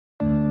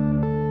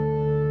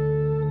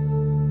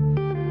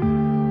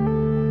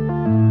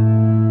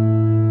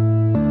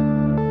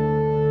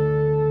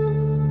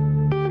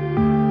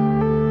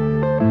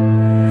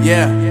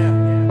Yeah.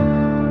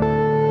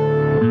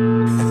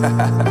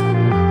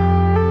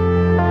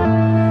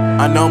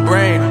 Unknown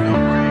Brain,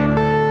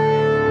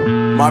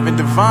 Marvin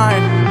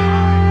Divine.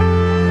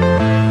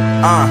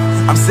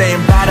 I'm saying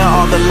bye to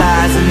all the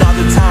lies and all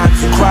the times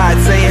you cried,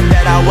 saying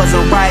that I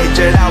wasn't right,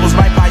 yet I was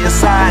right by your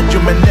side.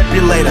 You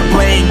manipulator,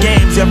 playing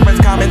games, your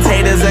friends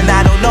commentators, and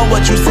I don't know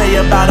what you say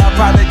about our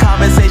private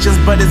conversations,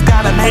 but it's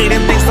got them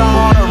hating. Thanks to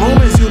all the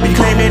rumors you be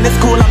claiming. It's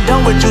cool, I'm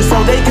done with you,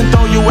 so they can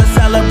throw you a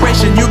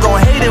celebration. You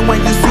gon' hate it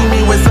when you see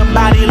me with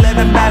somebody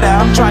living better.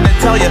 I'm trying to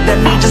tell you that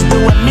me just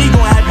doing me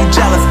gon' have you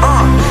jealous.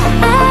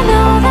 I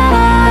know that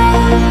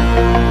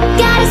I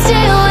gotta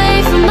stay away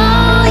from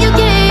all your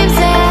games,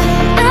 yeah.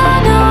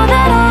 I know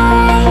that I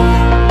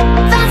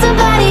found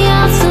somebody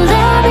else to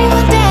love me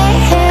one day,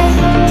 yeah.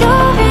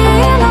 You'll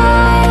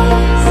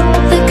realize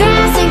the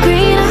grass ain't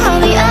greener on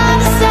the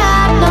other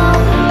side, no.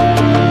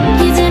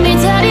 You did me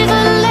dirty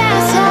for the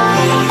last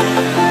time,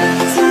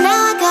 so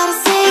now I gotta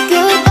say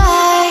goodbye.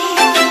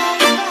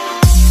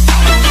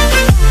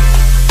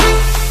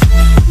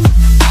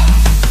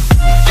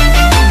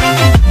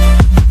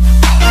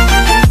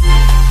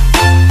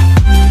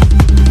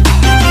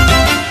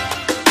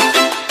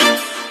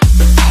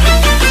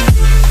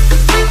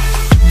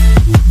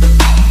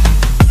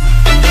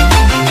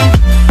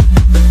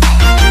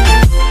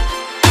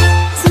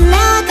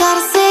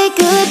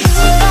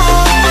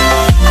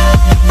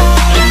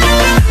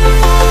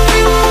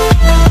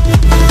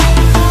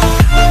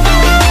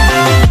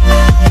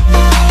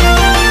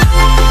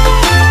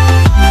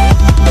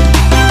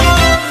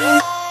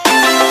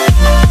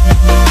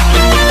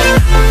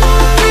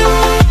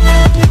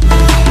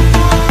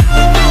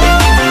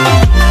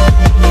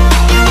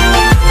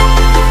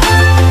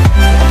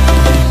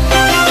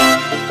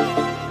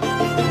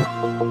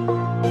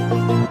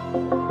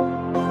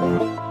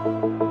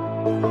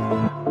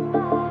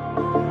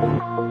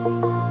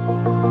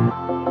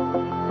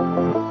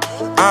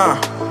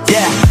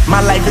 Yeah,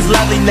 my life is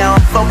lovely now,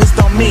 I'm focused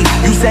on me.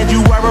 You said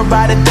you were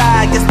about to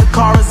die, I guess the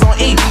car is on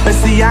E. But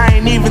see, I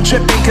ain't even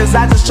tripping, cause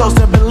I just chose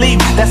to believe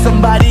that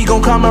somebody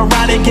gon' come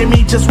around and give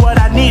me just what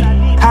I need.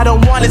 I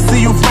don't wanna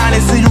see you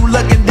finding, see you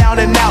looking down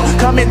and out,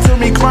 coming to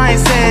me crying,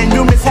 saying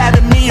you miss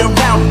having me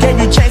around. Gave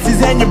you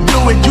chances and you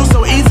blew it, you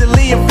so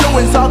easily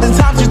influenced. All the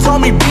times you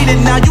told me beat it,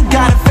 now you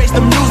gotta face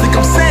the music.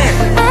 I'm saying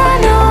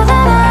I know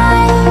that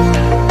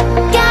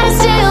I gotta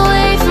stay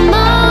away from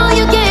all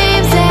your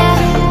games, yeah.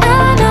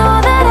 I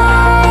know that I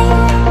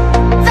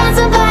found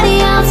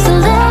somebody else to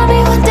love me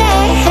one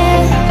day,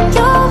 yeah.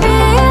 You'll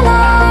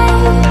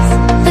realize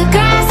the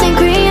grass ain't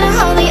greener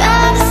on the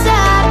other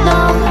side, no.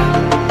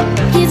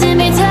 You did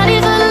me dirty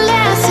for the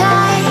last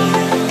time,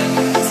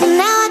 so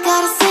now I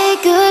gotta say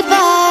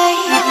goodbye.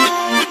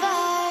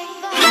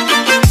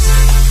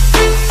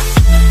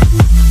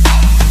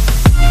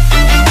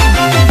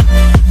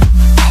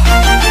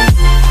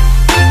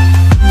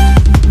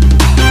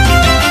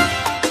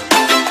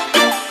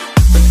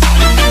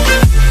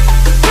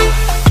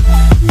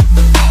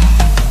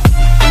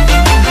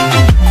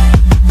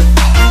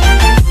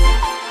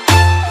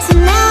 So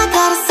now I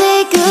gotta say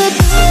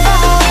goodbye.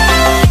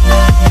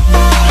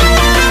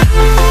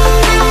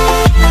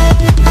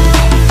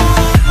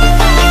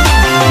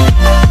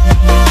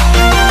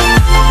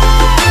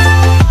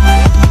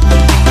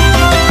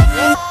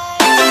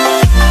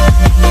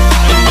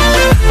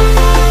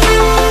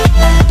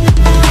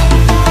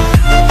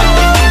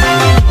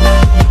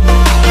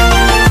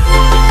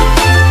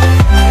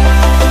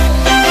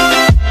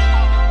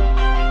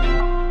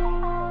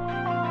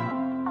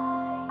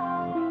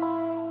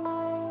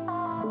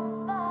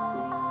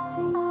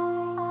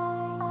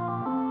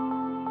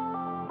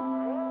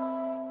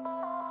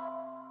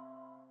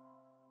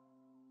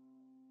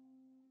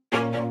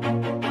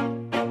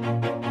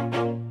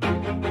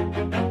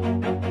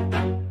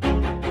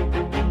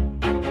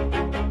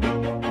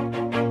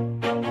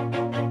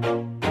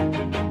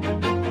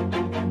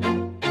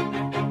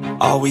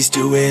 Always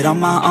do it on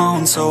my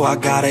own, so I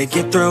gotta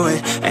get through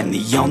it. And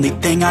the only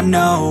thing I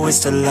know is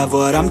to love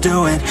what I'm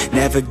doing.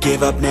 Never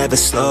give up, never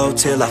slow,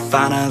 till I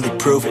finally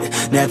prove it.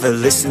 Never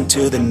listen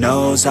to the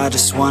no's, I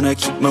just wanna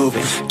keep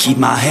moving. Keep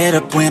my head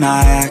up when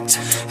I act,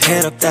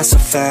 head up, that's a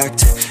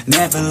fact.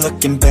 Never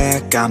looking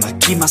back, I'ma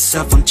keep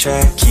myself on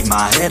track. Keep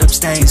my head up,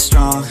 staying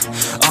strong,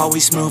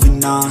 always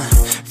moving on.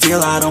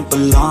 Feel I don't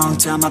belong,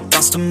 tell my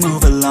thoughts to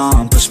move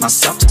along. Push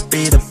myself to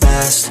be the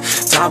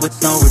best, die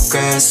with no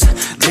regrets.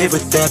 Live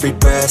with every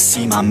breath,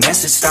 see my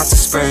message start to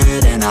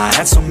spread. And I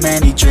had so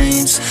many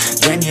dreams,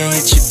 when you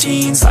hit your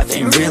teens, life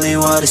ain't really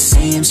what it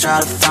seems. Try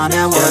to find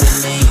out what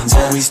it means,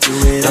 always do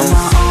it on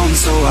my own,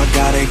 so I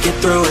gotta get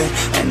through it.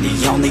 And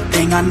the only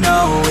thing I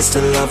know is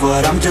to love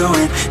what I'm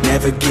doing.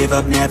 Never give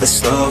up, never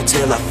slow,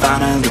 till I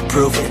finally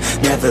prove it.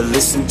 Never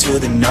listen to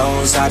the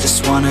no's, I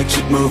just wanna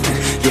keep moving.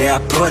 Yeah, I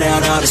put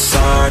out all this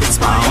art, it's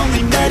my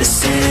only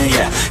medicine.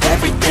 Yeah,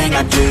 everything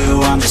I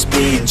do, I'm just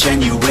being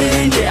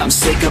genuine. Yeah, I'm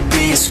sick of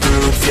being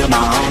screwed, feel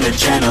my own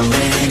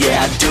adrenaline.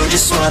 Yeah, I do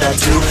just what I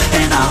do,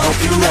 and I hope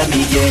you let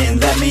me in,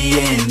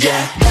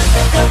 yeah.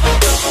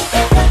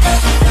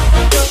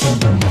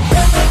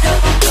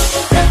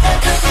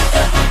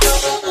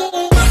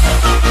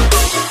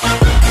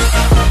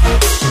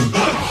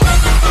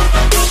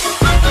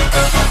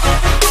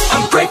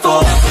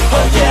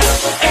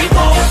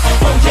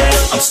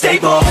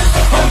 stable.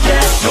 Oh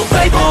yeah, no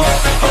label.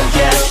 Oh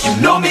yeah,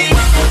 you know me.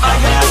 I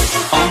have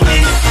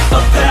only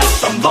a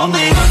path. I'm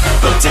lonely,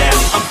 but damn,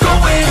 I'm going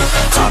to win.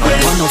 I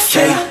don't want no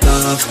fake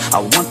love, I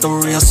want the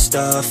real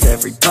stuff.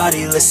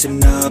 Everybody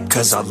listen up,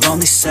 cause I'll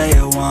only say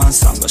it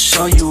once. I'm gonna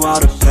show you all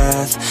the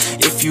path.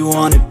 If you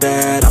want it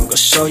bad, I'm gonna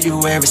show you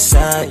where it's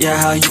at. Yeah,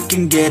 how you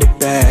can get it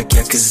back.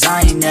 Yeah, cause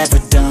I ain't never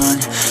done.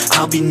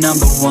 I'll be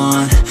number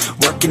one,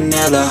 working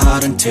hella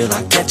hard until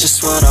I get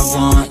just what I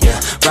want. Yeah,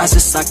 rise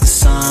just like the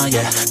sun.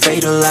 Yeah,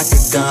 fatal like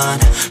a gun.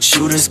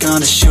 Shooters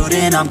gonna shoot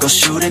and I'm gonna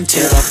shoot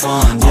until I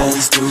won. Yeah,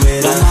 always do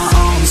it on my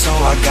own, so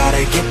I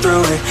gotta get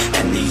through it.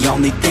 And the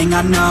only thing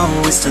I know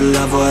is to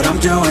love what I'm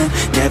doing.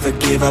 Never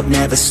give up,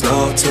 never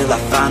slow, till I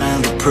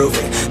finally prove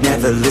it.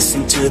 Never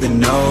listen to the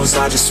no's,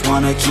 I just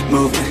wanna keep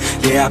moving.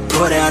 Yeah, I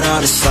put out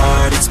all this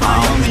art, it's my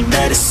only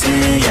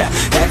medicine. Yeah,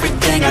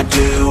 everything I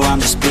do, I'm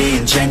just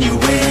being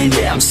genuine.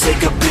 Yeah, I'm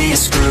sick of being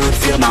screwed,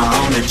 feel my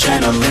own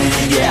adrenaline.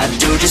 Yeah, I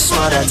do just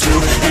what I do,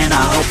 and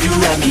I hope you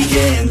let me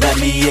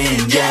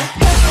in,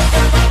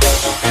 yeah.